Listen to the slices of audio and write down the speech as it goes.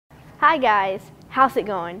Hi guys, how's it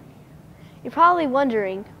going? You're probably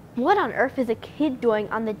wondering, what on earth is a kid doing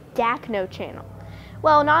on the Dakno channel?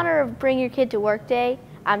 Well, in honor of Bring Your Kid to Work Day,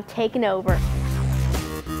 I'm taking over.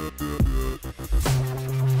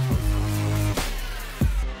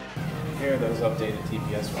 Here are those updated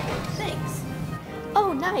TPS reports. Thanks.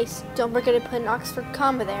 Oh, nice. Don't forget to put an Oxford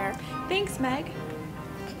comma there. Thanks, Meg.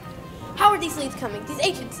 How are these leads coming? These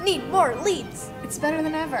agents need more leads. It's better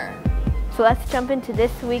than ever. So let's jump into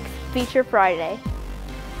this week's Feature Friday.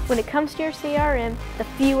 When it comes to your CRM, the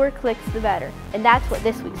fewer clicks the better. And that's what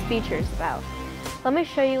this week's feature is about. Let me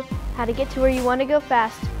show you how to get to where you want to go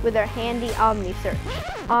fast with our handy Omni search.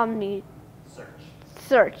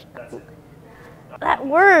 Search. That's it. That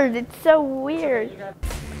word, it's so weird.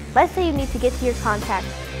 Let's say you need to get to your contact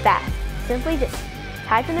fast. Simply just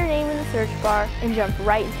type in their name in the search bar and jump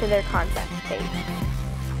right into their contacts page.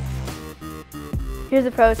 Here's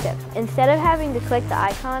a pro tip. Instead of having to click the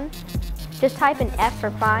icon, just type an F for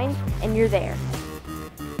find and you're there.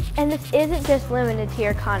 And this isn't just limited to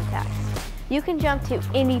your contacts. You can jump to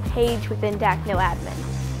any page within Dakno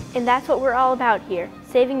admin. And that's what we're all about here,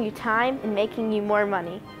 saving you time and making you more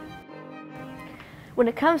money. When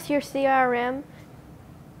it comes to your CRM,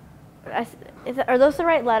 are those the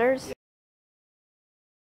right letters?